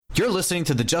You're listening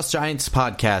to the Just Giants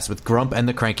podcast with Grump and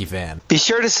the Cranky Fan. Be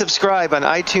sure to subscribe on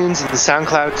iTunes and the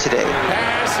SoundCloud today.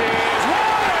 Pass is what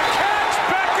a catch!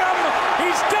 Beckham!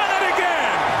 He's done it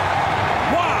again!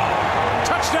 Wow!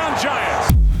 Touchdown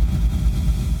Giants!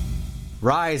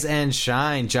 Rise and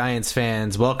shine, Giants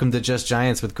fans. Welcome to Just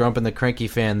Giants with Grump and the Cranky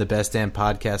Fan, the best damn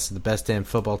podcast of the best damn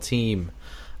football team.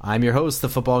 I'm your host, the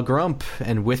Football Grump,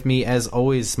 and with me, as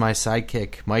always, my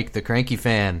sidekick, Mike the Cranky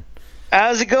Fan.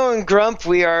 How's it going, Grump?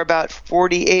 We are about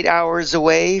 48 hours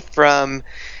away from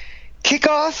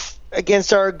kickoff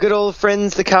against our good old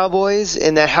friends, the Cowboys,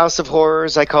 in that house of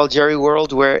horrors I call Jerry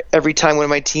World, where every time one of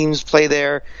my teams play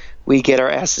there, we get our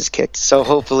asses kicked. So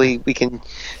hopefully we can,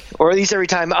 or at least every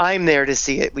time I'm there to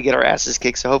see it, we get our asses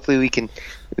kicked. So hopefully we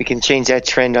can change that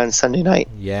trend on Sunday night.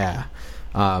 Yeah.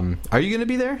 Are you going to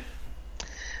be there?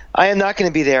 I am not going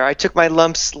to be there. I took my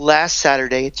lumps last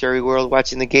Saturday at Jerry World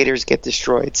watching the Gators get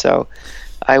destroyed, so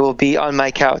I will be on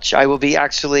my couch. I will be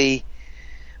actually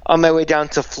on my way down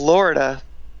to Florida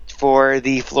for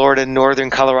the Florida Northern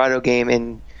Colorado game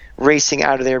and racing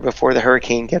out of there before the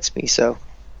hurricane gets me. So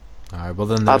all right, well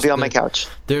then I'll be on my couch.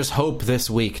 There's hope this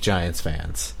week, Giants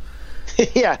fans.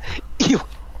 Yeah, you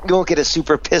won't get a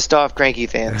super pissed off cranky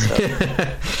fan.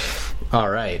 So. All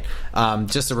right.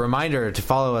 Just a reminder to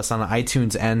follow us on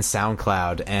iTunes and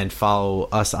SoundCloud, and follow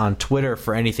us on Twitter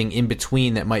for anything in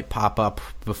between that might pop up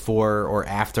before or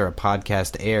after a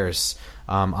podcast airs.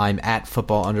 I'm at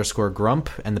football_grump,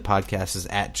 and the podcast is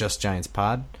at Just Giants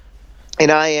Pod. And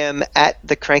I am at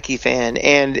the Cranky Fan.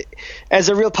 And as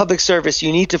a real public service,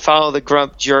 you need to follow the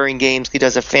Grump during games. He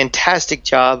does a fantastic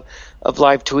job of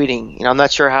live tweeting. You know, I'm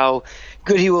not sure how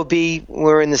good he will be when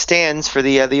we're in the stands for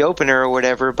the opener or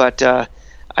whatever, but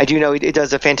I do know he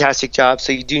does a fantastic job,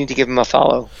 so you do need to give him a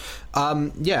follow.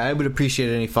 Yeah, I would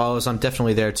appreciate any follows. I'm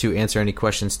definitely there to answer any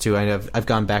questions too. I've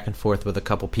gone back and forth with a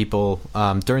couple people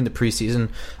during the preseason.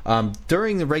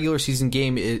 During the regular season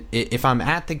game, if I'm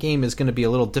at the game, is going to be a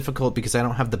little difficult because I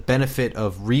don't have the benefit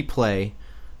of replay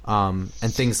and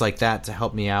things like that to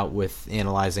help me out with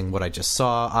analyzing what I just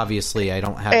saw. Obviously, I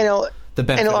don't have the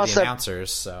benefit of the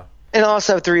announcers, so. And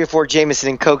also 3 or 4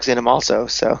 Jameson and Cokes in them also.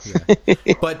 So,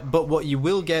 yeah. But what you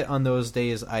will get on those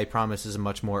days, I promise, is a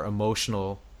much more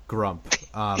emotional Grump.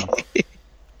 I'm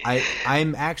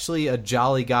actually a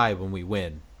jolly guy when we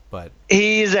win, but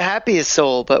he's the happiest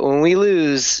soul. But when we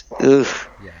lose, oof,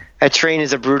 yeah. That train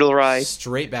is a brutal ride.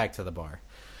 Straight back to the bar.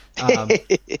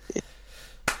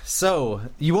 So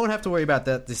you won't have to worry about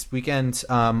that this weekend.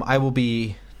 I will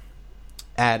be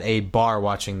at a bar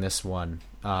watching this one.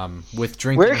 With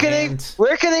drinking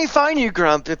where can they find you,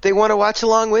 Grump, if they want to watch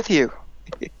along with you?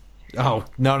 Oh,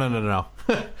 no. No,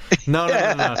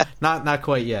 not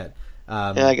quite yet.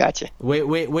 Yeah, I got you.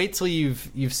 Wait till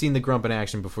you've seen the Grump in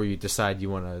action before you decide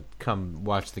you want to come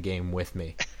watch the game with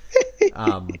me.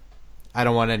 I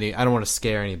don't want to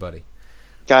scare anybody.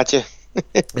 Gotcha.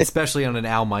 Especially on an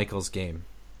Al Michaels game.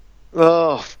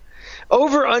 Oh,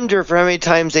 over under for how many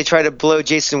times they try to blow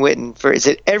Jason Witten for? Is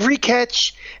it every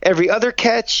catch, every other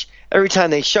catch, every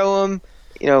time they show him?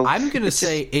 You know, I'm gonna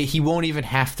say he won't even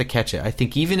have to catch it. I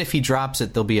think even if he drops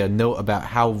it, there'll be a note about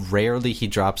how rarely he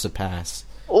drops a pass.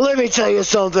 Let me tell you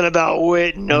something about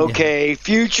Witten. Okay,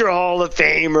 future Hall of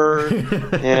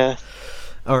Famer. Yeah,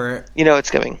 or you know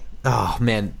it's coming. Oh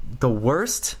man, the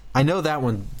worst. I know that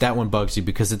one bugs you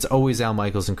because it's always Al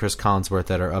Michaels and Chris Collinsworth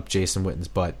that are up Jason Witten's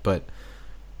butt, but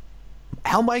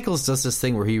Al Michaels does this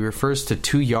thing where he refers to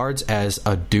 2 yards as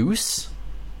a deuce.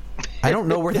 I don't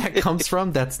know where that comes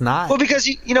from. That's not... Well, because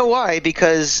you know why?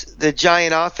 Because the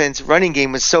Giant offense running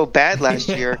game was so bad last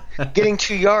year. Getting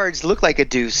 2 yards looked like a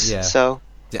deuce. Yeah. So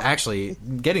actually,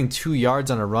 getting 2 yards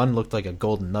on a run looked like a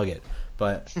golden nugget.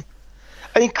 But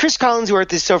I mean, Chris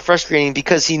Collinsworth is so frustrating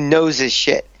because he knows his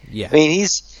shit. Yeah. I mean,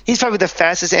 he's probably the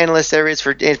fastest analyst there is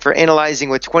for analyzing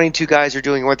what 22 guys are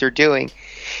doing, what they're doing.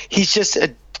 He's just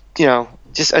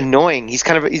just annoying. He's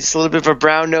a little bit of a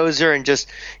brown noser and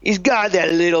he's got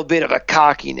that little bit of a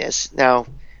cockiness. Now,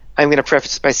 I'm going to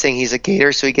preface by saying he's a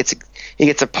Gator, so he gets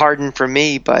a pardon from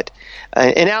me. But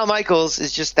and Al Michaels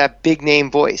is just that big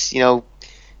name voice. You know,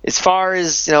 as far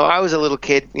as I was a little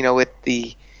kid. With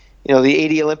the the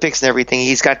 80 Olympics and everything,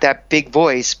 he's got that big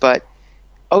voice, but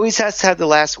always has to have the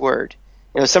last word.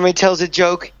 Somebody tells a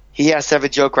joke, he has to have a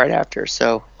joke right after.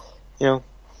 So,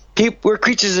 we're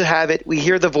creatures of habit. We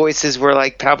hear the voices. We're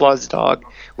like Pavlov's dog.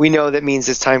 We know that means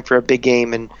it's time for a big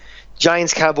game. And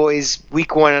Giants-Cowboys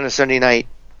week 1 on a Sunday night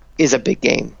is a big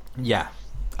game. Yeah.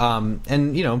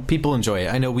 And, people enjoy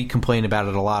it. I know we complain about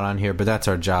it a lot on here, but that's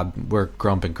our job. We're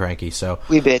grump and cranky. So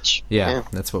we bitch. Yeah,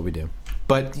 that's what we do.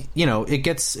 But it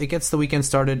gets the weekend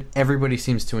started. Everybody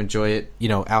seems to enjoy it.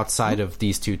 Outside of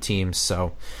these two teams.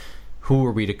 So who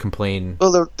are we to complain?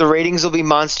 Well, the ratings will be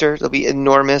monster. They'll be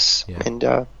enormous, and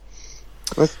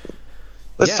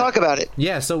let's talk about it.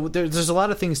 Yeah. So there's a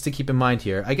lot of things to keep in mind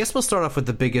here. I guess we'll start off with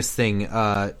the biggest thing.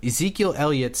 Ezekiel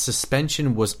Elliott's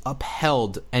suspension was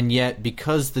upheld, and yet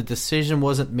because the decision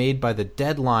wasn't made by the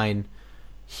deadline,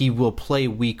 he will play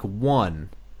week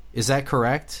 1. Is that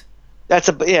correct? That's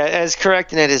as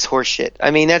correct, and it is horseshit.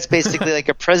 I mean, that's basically like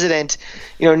a president,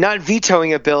 not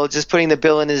vetoing a bill, just putting the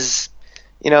bill in his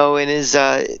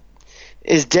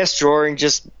desk drawer and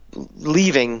just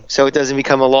leaving so it doesn't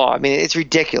become a law. I mean, it's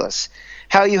ridiculous.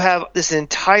 How you have this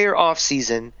entire off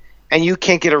season and you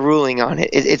can't get a ruling on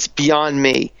it. It's beyond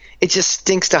me. It just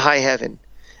stinks to high heaven.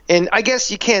 And I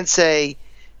guess you can't say,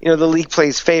 the league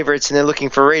plays favorites and they're looking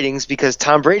for ratings because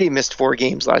Tom Brady missed 4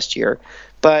 games last year.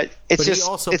 But he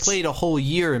also played a whole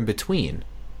year in between.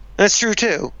 That's true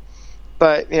too.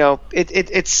 But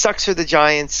it sucks for the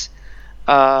Giants.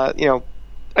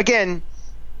 Again,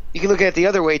 you can look at it the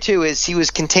other way too. Is he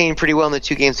was contained pretty well in the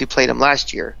 2 games we played him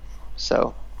last year.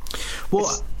 So,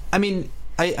 well, I mean,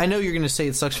 I know you're going to say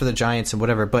it sucks for the Giants and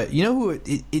whatever, but who?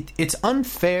 It's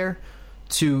unfair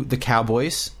to the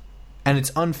Cowboys, and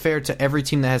it's unfair to every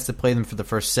team that has to play them for the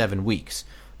first 7 weeks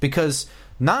because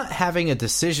not having a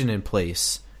decision in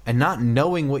place and not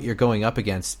knowing what you're going up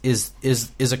against is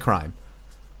a crime.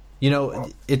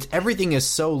 Everything is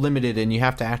so limited, and you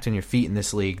have to act on your feet in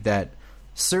this league that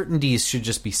certainties should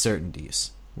just be certainties.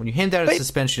 When you hand out a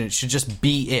suspension, it should just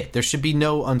be it. There should be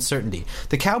no uncertainty.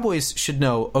 The Cowboys should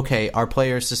know, okay, our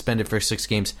player's suspended for 6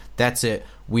 games. That's it.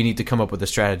 We need to come up with a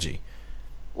strategy.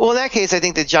 Well, in that case, I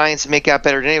think the Giants make out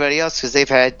better than anybody else because they've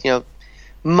had,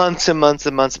 months and months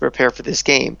and months to prepare for this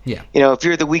game. Yeah. If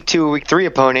you're the week 2 or week 3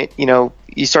 opponent,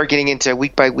 you start getting into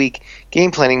week by week game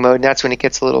planning mode, and that's when it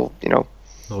gets a little, a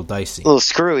little dicey, a little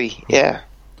screwy. Yeah.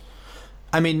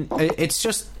 I mean, it's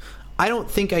just, I don't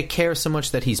think I care so much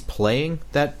that he's playing.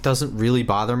 That doesn't really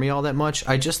bother me all that much.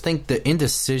 I just think the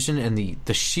indecision and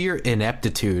the sheer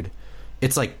ineptitude,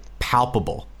 it's like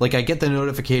palpable. Like I get the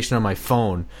notification on my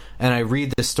phone and I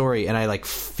read the story and I like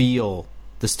feel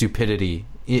the stupidity.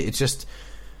 It's just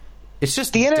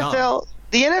the NFL. Dumb.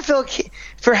 The NFL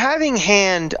for having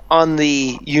hand on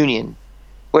the union,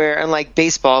 where unlike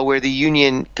baseball, where the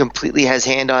union completely has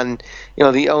hand on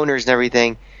the owners and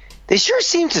everything, they sure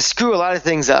seem to screw a lot of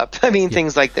things up. I mean,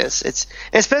 things like this. It's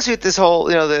especially with this whole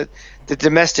the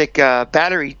domestic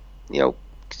battery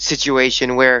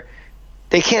situation where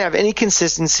they can't have any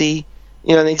consistency.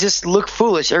 They just look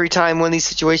foolish every time one of these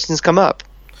situations come up.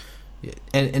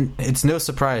 And it's no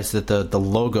surprise that the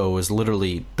logo is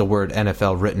literally the word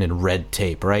NFL written in red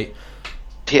tape, right?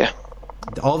 Yeah.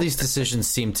 All these decisions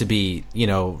seem to be,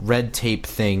 red tape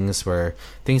things where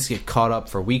things get caught up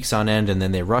for weeks on end and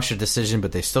then they rush a decision,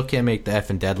 but they still can't make the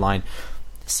effing deadline.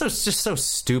 So it's just so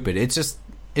stupid. It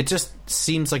just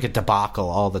seems like a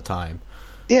debacle all the time.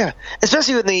 Yeah,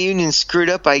 especially when the union screwed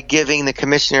up by giving the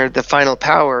commissioner the final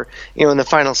power, and the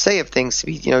final say of things to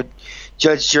be,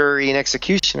 judge, jury, and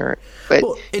executioner. But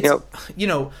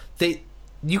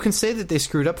you can say that they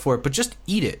screwed up for it, but just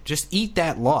eat it. Just eat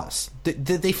that loss.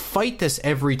 They fight this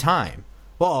every time.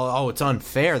 Well, it's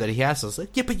unfair that he has to.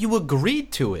 Like, yeah, but you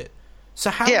agreed to it. So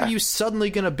how are you suddenly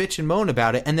going to bitch and moan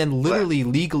about it and then literally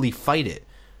legally fight it?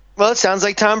 Well, it sounds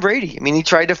like Tom Brady. I mean, he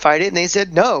tried to fight it, and they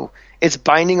said, no, it's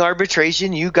binding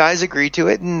arbitration. You guys agreed to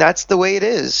it, and that's the way it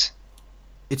is.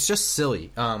 It's just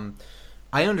silly.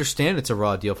 I understand it's a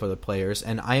raw deal for the players,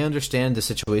 and I understand the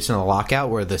situation of the lockout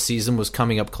where the season was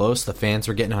coming up close. The fans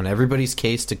were getting on everybody's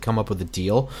case to come up with a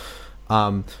deal.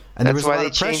 And there was a lot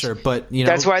of pressure, but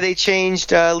that's why they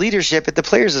changed leadership at the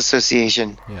Players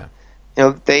Association.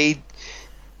 Yeah,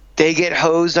 they get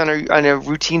hosed on a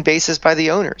routine basis by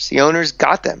the owners. The owners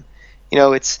got them.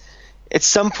 It's at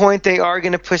some point they are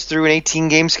going to push through an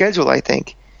 18-game schedule. I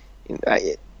think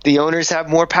the owners have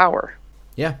more power.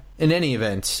 Yeah. In any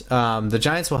event, the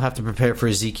Giants will have to prepare for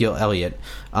Ezekiel Elliott.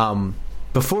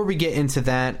 Before we get into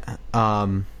that,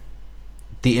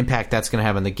 the impact that's going to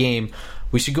have on the game,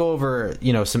 we should go over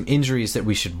some injuries that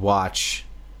we should watch.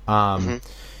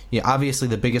 Obviously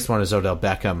the biggest one is Odell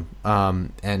Beckham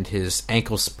and his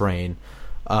ankle sprain.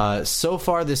 So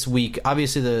far this week,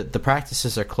 obviously the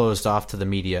practices are closed off to the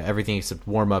media, everything except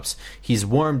warm-ups. He's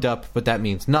warmed up, but that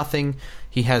means nothing.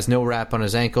 He has no wrap on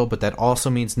his ankle, but that also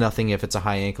means nothing if it's a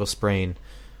high ankle sprain.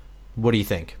 What do you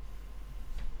think?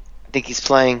 I think he's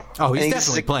playing. Oh, he's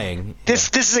definitely playing. This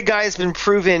is a guy who's been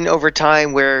proven over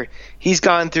time where he's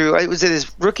gone through, was it his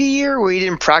rookie year where he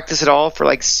didn't practice at all for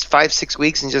like 5-6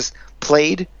 weeks and just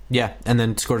played? Yeah, and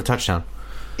then scored a touchdown.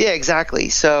 Yeah, exactly.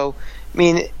 So, I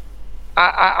mean,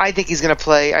 I think he's going to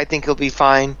play. I think he'll be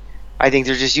fine. I think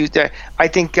they're just used there. I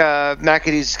think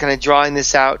McAdoo's kind of drawing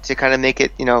this out to kind of make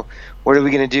it, what are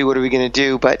we going to do? What are we going to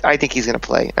do? But I think he's going to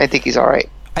play. I think he's all right.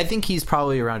 I think he's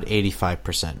probably around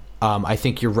 85%. I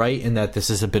think you're right in that this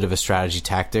is a bit of a strategy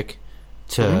tactic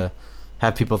to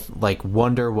have people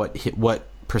wonder what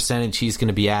percentage he's going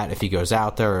to be at if he goes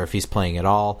out there or if he's playing at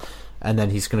all, and then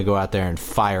he's going to go out there and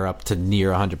fire up to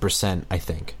near 100%. I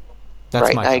think that's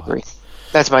right. my thought. I agree.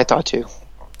 That's my thought too.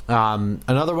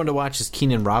 Another one to watch is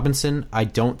Keenan Robinson. I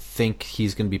don't think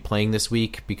he's going to be playing this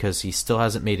week because he still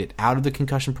hasn't made it out of the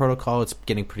concussion protocol. It's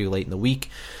getting pretty late in the week.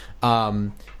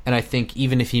 And I think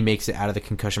even if he makes it out of the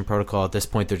concussion protocol at this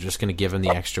point, they're just going to give him the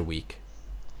extra week.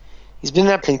 He's been in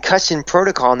that concussion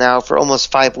protocol now for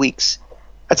almost 5 weeks.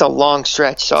 That's a long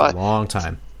stretch. So it's a long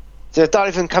time. The thought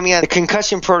of him coming out of the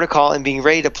concussion protocol and being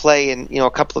ready to play in a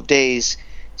couple of days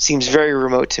seems very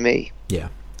remote to me. Yeah.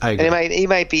 I agree. And he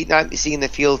might be not seeing the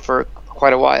field for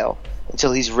quite a while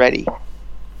until he's ready.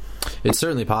 It's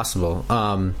certainly possible.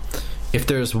 If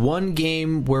there's one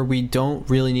game where we don't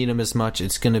really need him as much,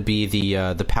 it's going to be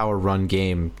the power run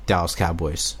game, Dallas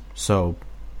Cowboys. So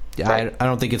right. I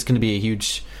don't think it's going to be a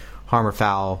huge harm or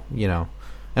foul,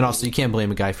 And also, you can't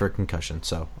blame a guy for a concussion,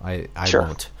 so I sure.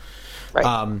 won't.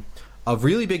 Right. A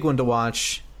really big one to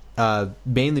watch,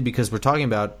 mainly because we're talking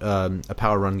about a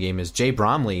power run game, is Jay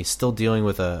Bromley still dealing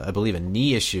with I believe a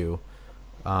knee issue.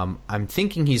 I'm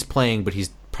thinking he's playing, but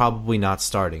he's probably not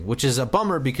starting, which is a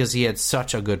bummer because he had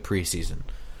such a good preseason.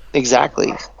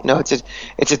 Exactly.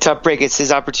 It's a tough break. It's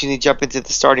his opportunity to jump into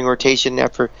the starting rotation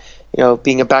after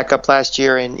being a backup last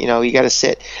year, and you got to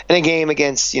sit in a game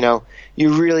against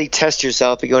you really test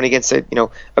yourself. You're going against a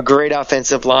great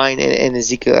offensive line and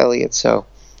Ezekiel Elliott, so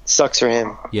it sucks for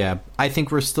him. Yeah, I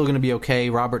think we're still going to be okay.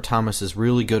 Robert Thomas is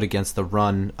really good against the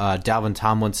run. Dalvin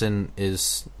Tomlinson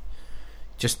is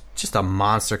just a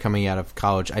monster coming out of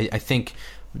college. I think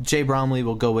Jay Bromley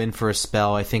will go in for a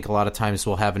spell. I think a lot of times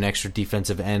we'll have an extra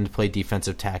defensive end play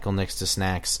defensive tackle next to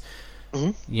Snacks.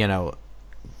 Mm-hmm.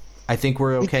 I think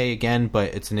we're okay again,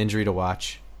 but it's an injury to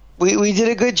watch. We did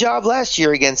a good job last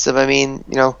year against them. I mean,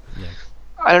 yeah.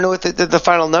 I don't know what the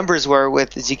final numbers were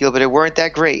with Ezekiel, but it weren't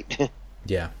that great.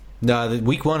 Yeah. No,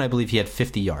 week 1, I believe he had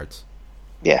 50 yards.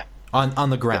 Yeah. On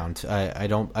the ground. I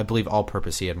believe all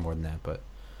purpose he had more than that, but.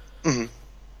 Mm-hmm.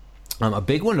 A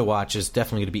big one to watch is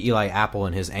definitely going to be Eli Apple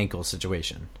and his ankle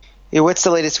situation. Yeah, what's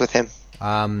the latest with him?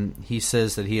 He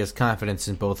says that he has confidence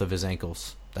in both of his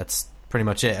ankles. That's pretty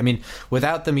much it. I mean,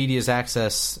 without the media's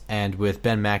access and with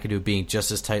Ben McAdoo being just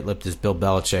as tight-lipped as Bill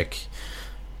Belichick,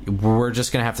 we're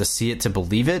just going to have to see it to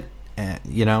believe it. I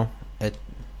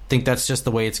think that's just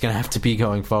the way it's going to have to be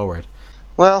going forward.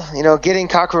 Well, getting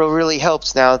Cockrell really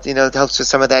helps now. It helps with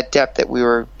some of that depth that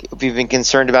we've been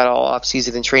concerned about all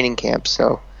offseason and training camp.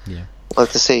 So yeah, we'll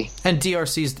have to see. And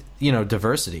DRC's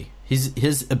diversity.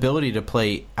 His ability to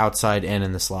play outside and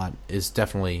in the slot is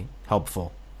definitely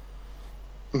helpful.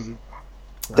 Mm-hmm.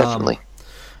 Definitely.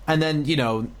 And then,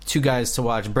 two guys to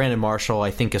watch. Brandon Marshall,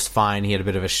 I think, is fine. He had a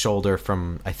bit of a shoulder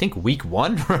from, I think, week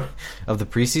 1 of the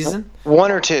preseason.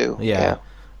 1 or 2. Yeah.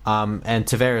 And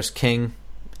Tavares King,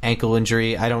 ankle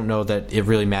injury. I don't know that it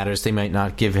really matters. They might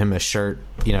not give him a shirt,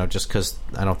 just because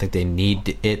I don't think they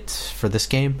need it for this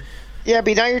game. Yeah,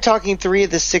 but now you're talking 3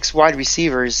 of the 6 wide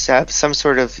receivers have some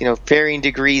sort of varying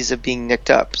degrees of being nicked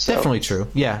up. So definitely true.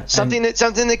 Yeah, something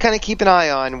to kind of keep an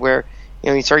eye on. Where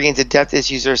you start getting into depth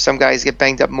issues, or some guys get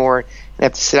banged up more and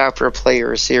have to sit out for a play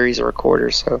or a series or a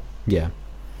quarter. So yeah.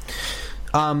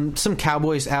 Some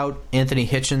Cowboys out. Anthony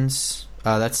Hitchens.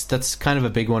 That's kind of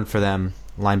a big one for them.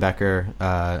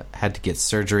 Linebacker had to get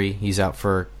surgery. He's out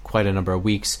for quite a number of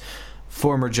weeks.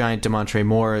 Former Giant Demontre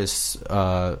Moore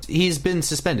he's been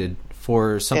suspended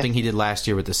for something he did last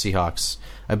year with the Seahawks.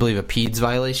 I believe a PEDS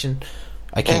violation.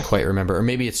 I can't quite remember, or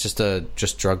maybe it's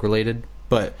just drug related.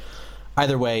 But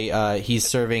either way, he's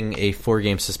serving a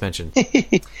 4-game suspension.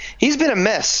 He's been a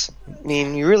mess. I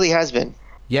mean, he really has been.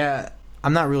 Yeah,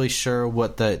 I'm not really sure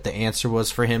what the answer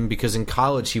was for him, because in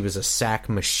college he was a sack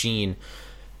machine.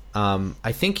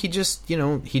 I think he just,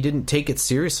 he didn't take it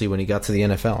seriously when he got to the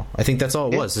NFL. I think that's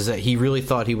all it was, is that he really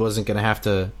thought he wasn't going to have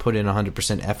to put in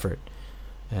 100% effort.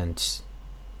 And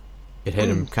it hit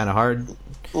him kind of hard.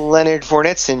 Leonard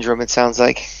Fournette syndrome, it sounds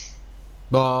like.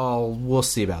 Well, we'll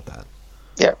see about that.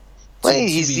 Yeah. Well,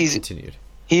 he's continued.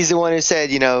 He's the one who said,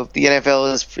 the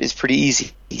NFL is pretty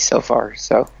easy so far.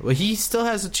 So well, he still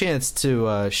has a chance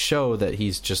to show that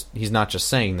he's not just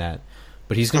saying that,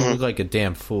 but he's going to look like a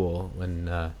damn fool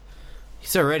when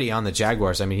he's already on the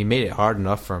Jaguars. I mean, he made it hard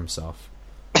enough for himself.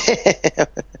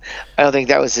 I don't think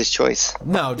that was his choice.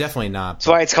 No, definitely not. That's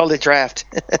why it's called a draft.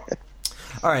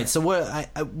 All right, so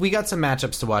we got some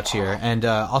matchups to watch here, and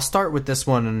I'll start with this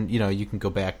one, and you can go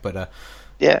back, but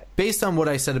yeah, based on what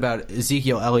I said about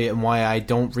Ezekiel Elliott and why I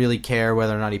don't really care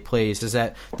whether or not he plays, is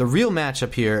that the real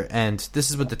matchup here, and this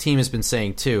is what the team has been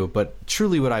saying too, but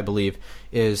truly what I believe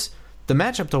is the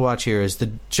matchup to watch here is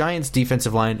the Giants'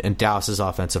 defensive line and Dallas's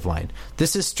offensive line.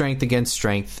 This is strength against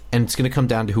strength, and it's going to come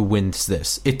down to who wins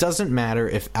this. It doesn't matter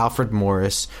if Alfred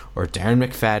Morris or Darren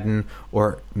McFadden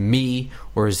or me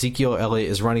or Ezekiel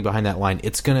Elliott is running behind that line.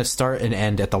 It's going to start and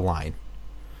end at the line.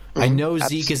 I know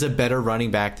Zeke is a better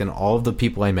running back than all of the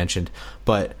people I mentioned,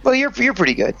 but you're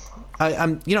pretty good.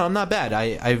 I'm not bad.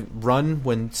 I run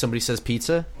when somebody says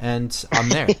pizza, and I'm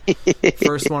there.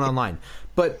 First one online.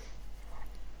 But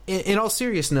in all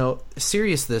seriousness, though,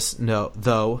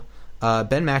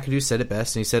 Ben McAdoo said it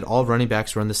best, and he said all running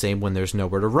backs run the same when there's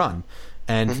nowhere to run.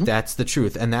 And that's the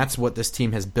truth. And that's what this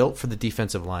team has built for the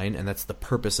defensive line, and that's the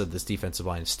purpose of this defensive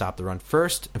line, to stop the run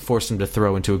first and force them to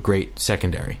throw into a great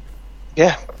secondary.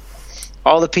 Yeah.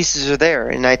 All the pieces are there,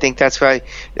 and I think that's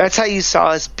how you saw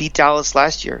us beat Dallas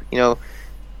last year.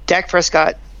 Dak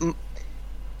Prescott,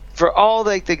 for all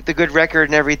the good record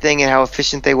and everything and how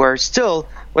efficient they were, still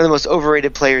one of the most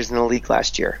overrated players in the league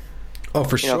last year. Oh,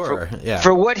 for sure.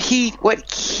 For what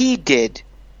he did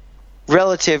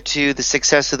relative to the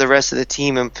success of the rest of the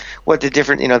team and what the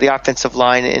different, the offensive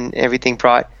line and everything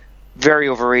brought, very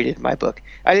overrated in my book.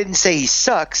 I didn't say he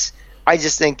sucks. I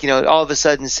just think, all of a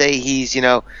sudden say he's,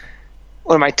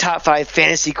 one of my top 5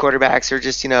 fantasy quarterbacks, or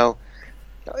just,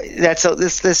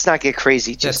 let's not get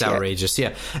crazy. That's outrageous,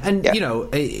 yeah. And,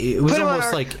 it was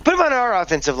almost like... Put him on our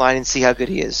offensive line and see how good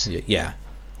he is. Yeah.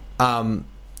 That's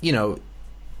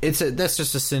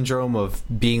just a syndrome of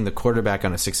being the quarterback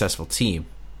on a successful team,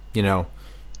 Or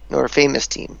a famous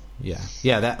team. Yeah.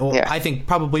 Yeah, I think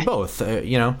probably both,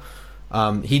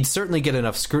 he'd certainly get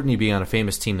enough scrutiny being on a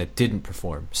famous team that didn't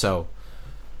perform, so...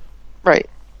 Right.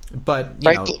 But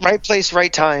right place,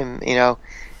 right time.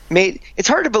 It's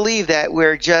hard to believe that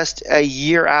we're just a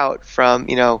year out from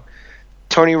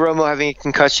Tony Romo having a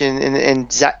concussion and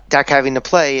Dak having to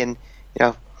play, and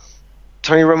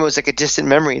Tony Romo is like a distant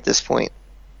memory at this point.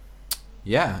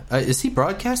 Yeah, is he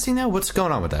broadcasting now? What's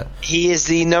going on with that? He is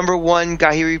the number 1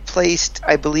 guy. He replaced,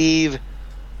 I believe, did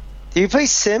he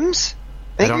replace Sims?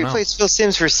 I think he replaced Phil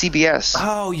Sims for CBS.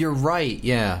 Oh, you're right.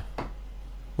 Yeah.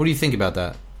 What do you think about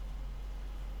that?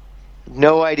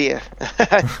 No idea.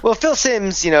 Well, Phil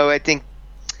Sims, I think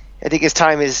his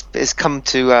time has come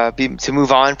to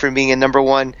move on from being a number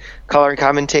 1 caller and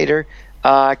commentator.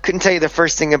 I couldn't tell you the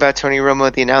first thing about Tony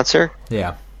Romo, the announcer.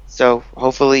 Yeah. So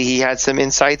hopefully he had some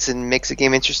insights and makes the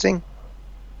game interesting.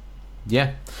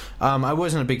 Yeah. I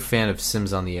wasn't a big fan of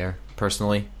Sims on the air,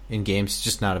 personally, in games. He's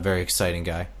just not a very exciting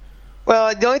guy.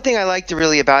 Well, the only thing I liked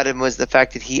really about him was the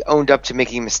fact that he owned up to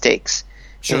making mistakes.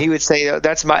 Sure. And he would say,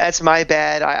 "That's my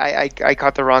bad. I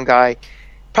caught the wrong guy."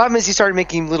 Problem is, he started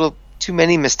making too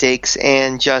many mistakes,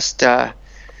 and just some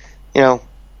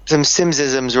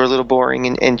Simsisms were a little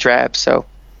boring and drab. So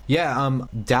yeah,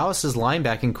 Dallas's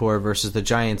linebacking core versus the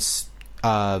Giants'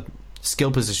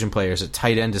 skill position players at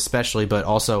tight end, especially, but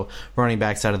also running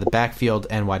backs out of the backfield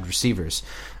and wide receivers.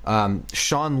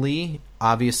 Sean Lee,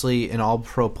 obviously an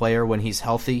all-pro player when he's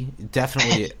healthy,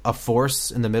 definitely a force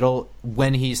in the middle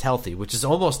when he's healthy, which is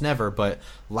almost never, but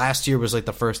last year was like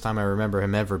the first time I remember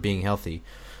him ever being healthy.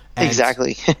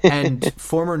 Exactly. And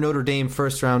former Notre Dame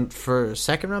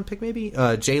second round pick maybe,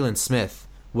 Jalen Smith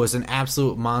was an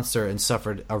absolute monster and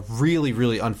suffered a really,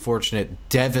 really unfortunate,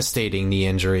 devastating knee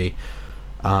injury,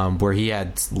 where he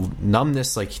had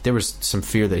numbness, like there was some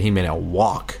fear that he may not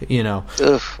walk,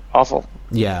 Ugh, awful.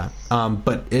 Yeah,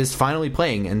 but is finally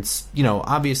playing, and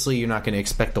obviously you're not going to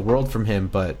expect the world from him,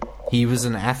 but he was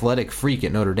an athletic freak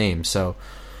at Notre Dame, so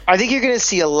I think you're going to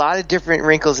see a lot of different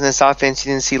wrinkles in this offense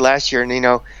you didn't see last year.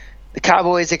 And the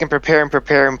Cowboys, they can prepare,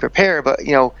 but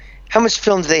how much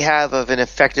film do they have of an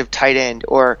effective tight end,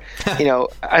 or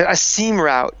a seam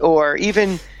route, or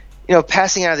even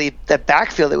passing out of the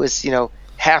backfield that was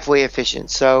halfway efficient?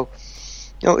 So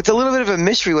it's a little bit of a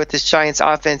mystery what this Giants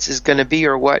offense is going to be,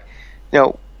 or what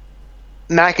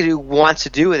McAdoo wants to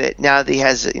do with it now that he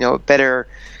has a better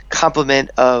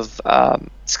complement of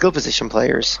skill position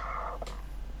players.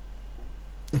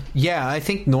 Yeah, I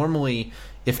think normally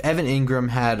if Evan Ingram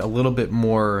had a little bit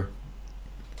more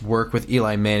work with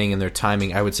Eli Manning and their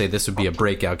timing, I would say this would be a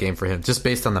breakout game for him, just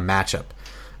based on the matchup.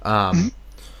 You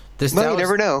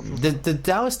never know. The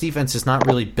Dallas defense is not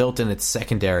really built in its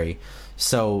secondary,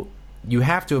 so you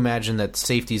have to imagine that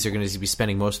safeties are going to be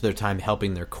spending most of their time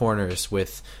helping their corners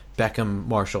with Beckham,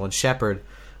 Marshall, and Shepard,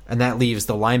 And that leaves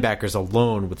the linebackers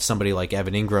alone with somebody like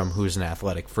Evan Ingram, who's an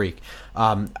athletic freak.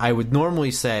 I would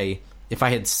normally say, if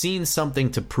I had seen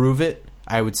something to prove it,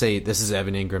 I would say this is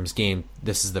Evan Ingram's game.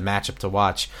 This is the matchup to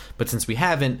watch. But since we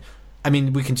haven't, I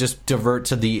mean, we can just divert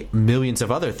to the millions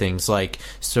of other things like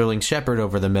Sterling Shepard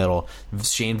over the middle,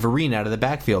 Shane Vereen out of the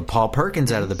backfield, Paul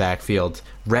Perkins out of the backfield,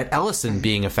 Rhett Ellison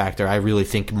being a factor I really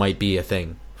think might be a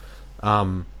thing.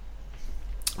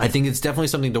 I think it's definitely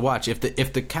something to watch.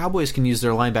 If the Cowboys can use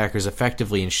their linebackers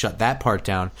effectively and shut that part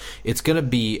down, it's going to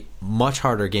be a much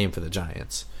harder game for the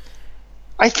Giants.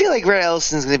 I feel like Rhett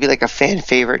Ellison's going to be like a fan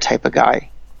favorite type of guy,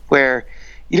 where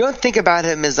you don't think about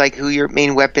him as like who your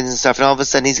main weapons and stuff, and all of a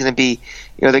sudden he's going to be,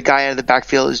 the guy out of the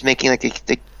backfield who's making like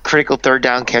the critical third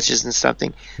down catches and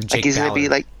something. Jake like he's going to be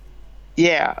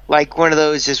Ballard. like one of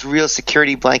those just real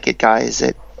security blanket guys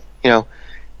that,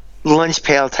 lunch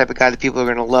pail type of guy that people are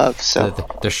going to love. So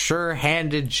the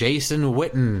sure-handed Jason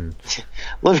Witten.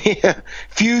 let me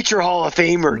future Hall of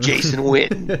Famer Jason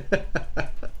Witten.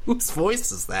 Whose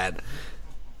voice is that?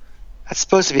 That's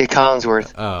supposed to be a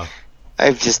Collinsworth. Oh.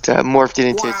 I've just morphed it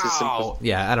into Wow.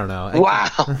 Yeah, I don't know.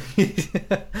 Wow.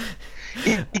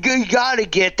 You got to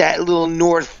get that little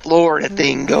North Florida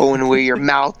thing going where your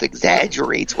mouth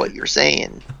exaggerates what you're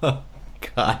saying. Oh,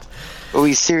 God. But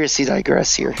we seriously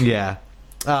digress here. Yeah.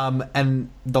 And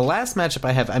the last matchup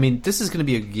I have, I mean, this is going to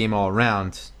be a game all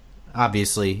around,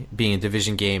 obviously, being a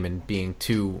division game and being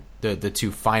the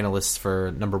two finalists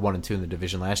for number 1 and 2 in the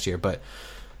division last year. But,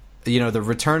 the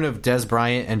return of Dez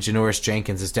Bryant and Janoris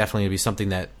Jenkins is definitely going to be something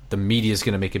that the media is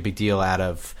going to make a big deal out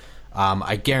of.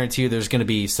 I guarantee you there's going to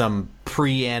be some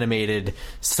pre-animated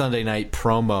Sunday night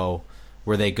promo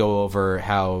where they go over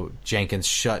how Jenkins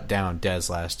shut down Dez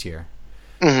last year.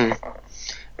 Mm-hmm.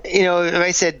 If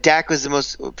I said Dak was the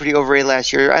most pretty overrated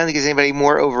last year, I don't think there's anybody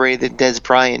more overrated than Dez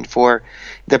Bryant for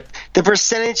the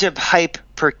percentage of hype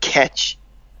per catch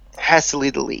has to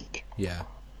lead the league. Yeah.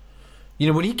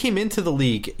 When he came into the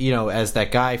league, as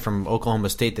that guy from Oklahoma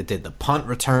State that did the punt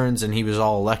returns and he was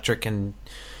all electric and,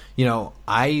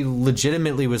 I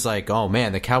legitimately was like, oh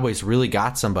man, the Cowboys really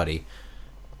got somebody.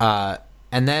 And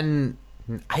then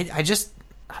I'm just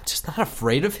not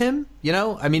afraid of him,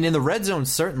 I mean, in the red zone,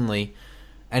 certainly.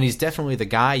 And he's definitely the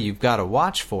guy you've got to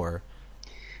watch for.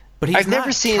 But he's not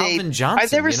Calvin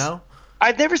Johnson,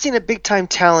 I've never seen a big-time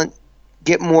talent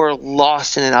get more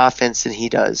lost in an offense than he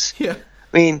does. Yeah.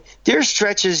 I mean, there's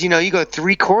stretches, you go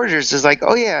 3 quarters, it's like,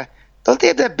 oh, yeah, don't they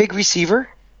have that big receiver?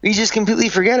 You just completely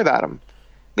forget about him.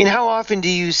 I mean, how often do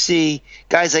you see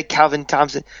guys like Calvin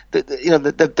Thompson,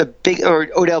 the big, or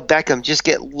Odell Beckham just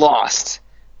get lost?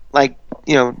 Like,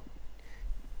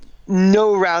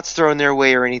 no routes thrown their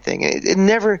way or anything. It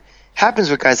never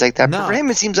happens with guys like that. No. But for him,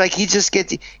 it seems like he just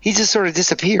sort of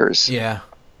disappears. Yeah.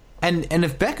 And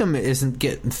if Beckham isn't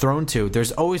getting thrown to,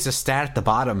 there's always a stat at the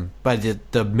bottom by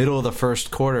the middle of the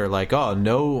first quarter, like, oh,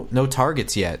 no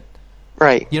targets yet.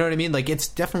 Right. You know what I mean? Like, it's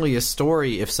definitely a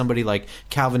story if somebody like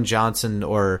Calvin Johnson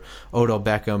or Odell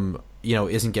Beckham,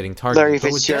 isn't getting targeted. Larry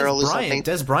Fitzgerald or something.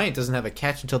 Dez Bryant doesn't have a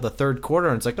catch until the third quarter,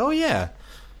 and it's like, oh, yeah.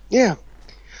 Yeah.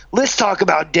 Let's talk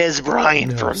about Dez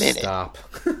Bryant for a minute. Stop.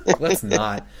 Let's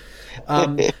not.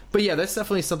 But yeah, that's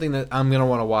definitely something that I'm going to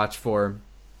want to watch for.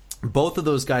 Both of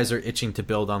those guys are itching to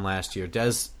build on last year.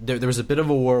 Dez, there was a bit of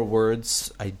a war of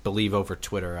words, I believe, over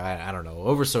Twitter. I don't know,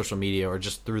 over social media or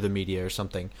just through the media or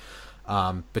something,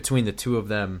 between the two of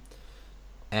them.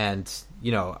 And,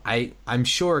 I'm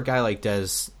sure a guy like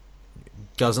Dez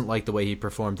doesn't like the way he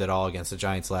performed at all against the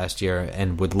Giants last year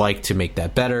and would like to make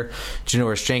that better.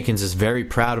 Janoris Jenkins is very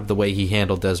proud of the way he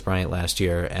handled Dez Bryant last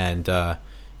year and,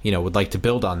 would like to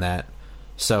build on that.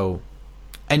 So,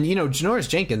 and, Janoris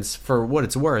Jenkins, for what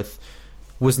it's worth,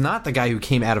 was not the guy who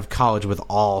came out of college with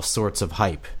all sorts of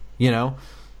hype, No,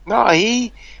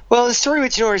 the story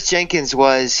with Janoris Jenkins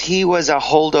was he was a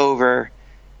holdover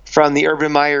from the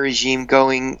Urban Meyer regime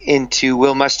going into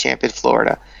Will Muschamp in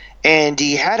Florida. And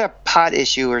he had a pot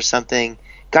issue or something,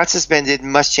 got suspended,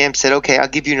 and Muschamp said, okay, I'll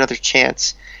give you another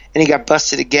chance. And he got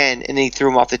busted again, and then he threw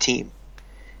him off the team.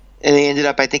 And they ended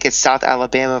up, I think, at South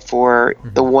Alabama for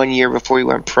the 1 year before he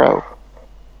went pro.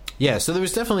 Yeah, so there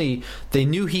was definitely, they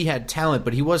knew he had talent,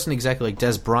 but he wasn't exactly like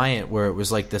Dez Bryant, where it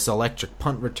was like this electric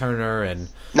punt returner. And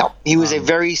no, he was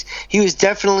he was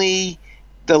definitely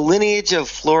the lineage of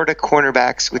Florida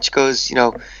cornerbacks, which goes,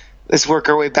 let's work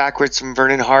our way backwards from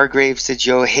Vernon Hargraves to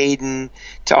Joe Hayden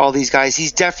to all these guys.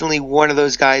 He's definitely one of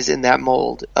those guys in that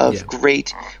mold of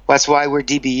great. Well, that's why we're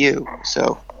DBU.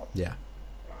 So yeah.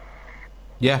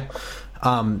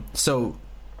 So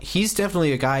he's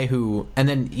definitely a guy who, and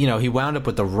then he wound up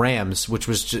with the Rams, which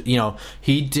was just,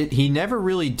 he never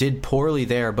really did poorly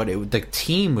there, but the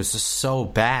team was just so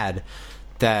bad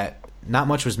that not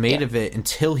much was made of it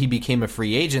until he became a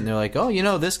free agent. They're like,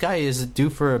 oh, this guy is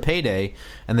due for a payday,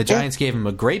 and the Giants gave him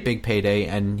a great big payday,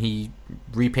 and he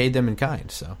repaid them in kind.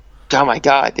 So, oh my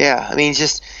God, yeah. I mean,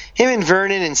 just him and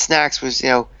Vernon and Snacks was,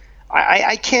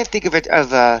 I can't think of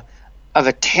a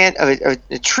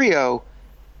trio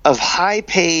of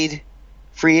high-paid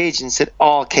free agents that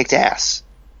all kicked ass.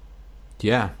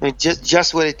 Yeah, I mean,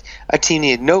 just what a team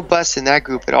needed. No busts in that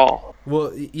group at all.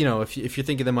 Well, if you're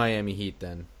thinking the Miami Heat,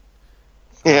 then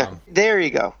there you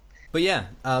go. But yeah,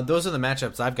 those are the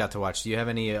matchups I've got to watch. Do you have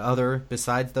any other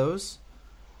besides those?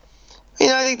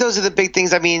 I think those are the big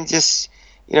things. I mean, just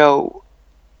our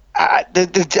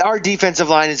defensive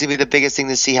line is going to be the biggest thing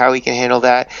to see how we can handle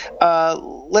that.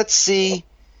 Let's see,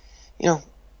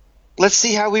 let's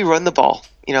see how we run the ball.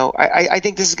 I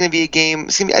think this is going to be a game.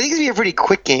 I think it's going to be a pretty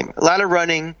quick game. A lot of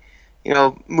running,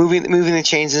 moving the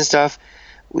chains and stuff.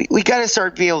 We got to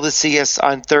start being able to see us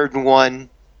on 3rd and 1,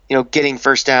 getting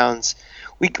first downs.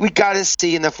 We got to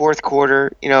see in the fourth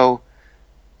quarter,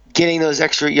 getting those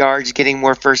extra yards, getting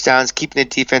more first downs, keeping the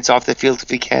defense off the field if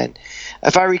we can.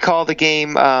 If I recall the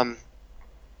game, I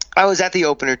was at the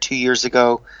opener 2 years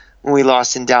ago when we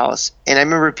lost in Dallas, and I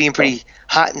remember it being pretty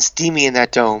hot and steamy in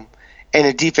that dome, and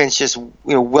the defense just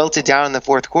welted down in the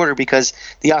fourth quarter because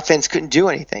the offense couldn't do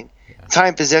anything. Yeah.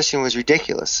 Time possession was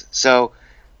ridiculous. So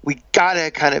we got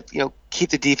to kind of keep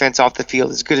the defense off the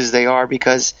field as good as they are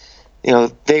because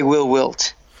they will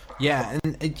wilt. Yeah,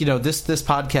 and this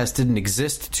podcast didn't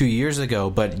exist 2 years ago,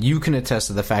 but you can attest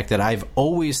to the fact that I've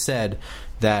always said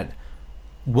that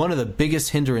one of the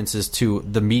biggest hindrances to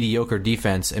the mediocre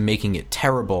defense and making it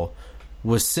terrible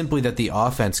was simply that the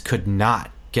offense could not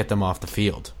get them off the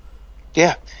field.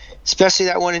 Yeah, especially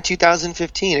that one in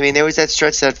 2015. I mean, there was that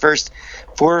stretch, that first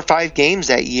 4 or 5 games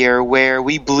that year where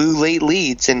we blew late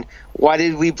leads, and why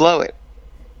did we blow it?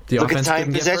 The offense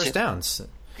couldn't get first downs.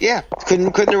 Yeah,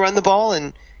 couldn't run the ball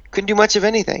and couldn't do much of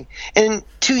anything. And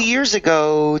 2 years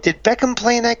ago, did Beckham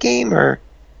play in that game or?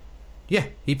 Yeah,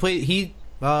 he played. He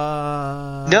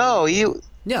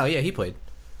he played.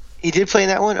 He did play in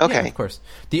that one? Okay. Yeah, of course.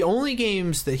 The only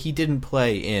games that he didn't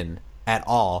play in at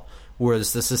all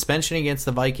was the suspension against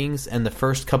the Vikings and the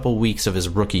first couple weeks of his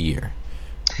rookie year,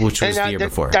 which was the year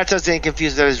before. That doesn't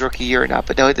confuse that his rookie year or not,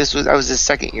 but no, that was his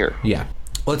second year. Yeah.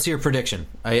 Let's hear your prediction.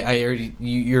 I already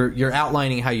you're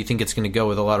outlining how you think it's going to go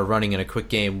with a lot of running in a quick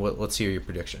game. Let's hear your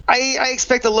prediction. I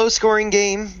expect a low-scoring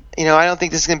game. I don't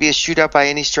think this is going to be a shootout by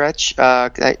any stretch.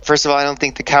 First of all, I don't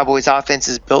think the Cowboys' offense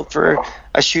is built for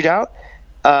a shootout.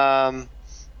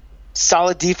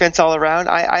 Solid defense all around.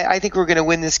 I think we're going to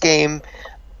win this game.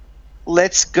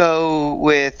 Let's go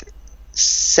with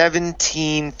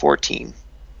 17-14.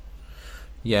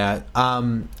 Yeah,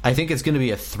 I think it's going to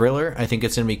be a thriller. I think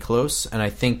it's going to be close, and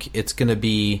I think it's going to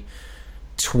be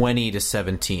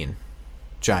 20-17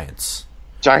 Giants.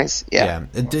 Yeah.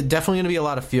 Definitely going to be a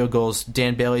lot of field goals.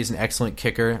 Dan Bailey's an excellent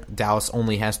kicker. Dallas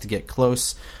only has to get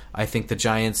close. I think the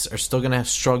Giants are still going to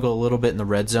struggle a little bit in the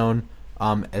red zone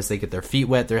as they get their feet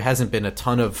wet. There hasn't been a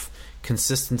ton of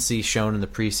consistency shown in the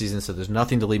preseason, so there's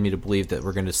nothing to lead me to believe that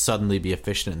we're going to suddenly be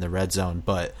efficient in the red zone,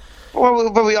 but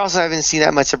we also haven't seen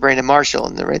that much of Brandon Marshall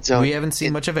in the red zone. We haven't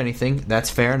seen much of anything. That's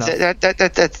fair enough.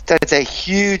 That's a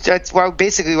huge. That's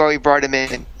basically why we brought him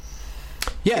in.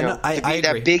 Yeah, I agree.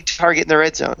 That big target in the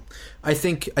red zone. I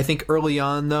think early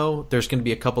on though, there's going to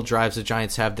be a couple drives the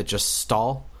Giants have that just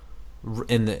stall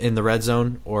in the red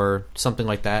zone or something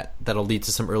like that. That'll lead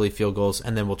to some early field goals,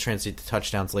 and then we'll translate to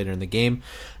touchdowns later in the game.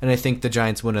 And I think the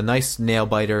Giants win a nice nail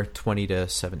biter,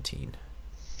 20-17.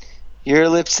 Your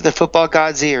lips to the football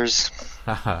god's ears.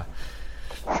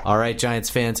 All right,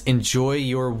 Giants fans, enjoy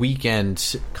your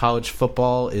weekend. College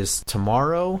football is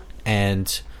tomorrow,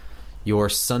 and your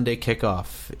Sunday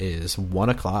kickoff is 1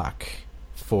 o'clock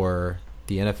for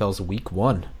the NFL's Week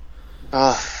 1.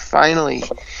 Oh, finally.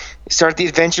 Start the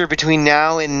adventure between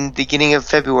now and beginning of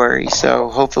February. So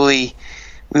hopefully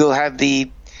we will have the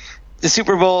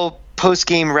Super Bowl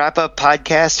post-game wrap-up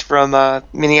podcast from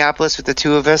Minneapolis with the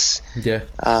two of us. Yeah.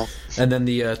 And then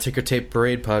the Ticker Tape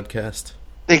Parade podcast.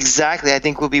 Exactly. I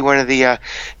think we'll be one of the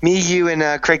me, you,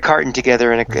 and Craig Carton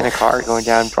together in a car going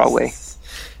down Broadway.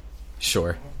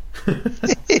 Sure.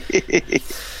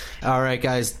 All right,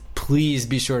 guys. please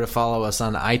be sure to follow us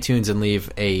on iTunes and leave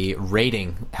a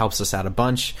rating. Helps us out a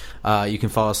bunch. You can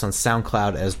follow us on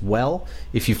SoundCloud as well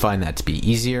if you find that to be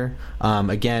easier.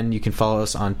 Again, you can follow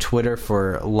us on Twitter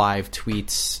for live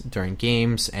tweets during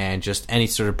games and just any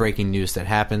sort of breaking news that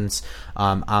happens.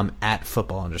 I'm at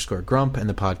football_grump, and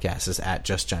the podcast is at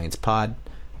Just Giants Pod.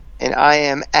 And I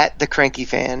am at the Cranky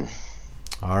Fan.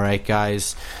 All right,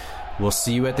 guys. We'll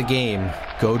see you at the game.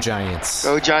 Go Giants.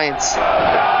 Go Giants.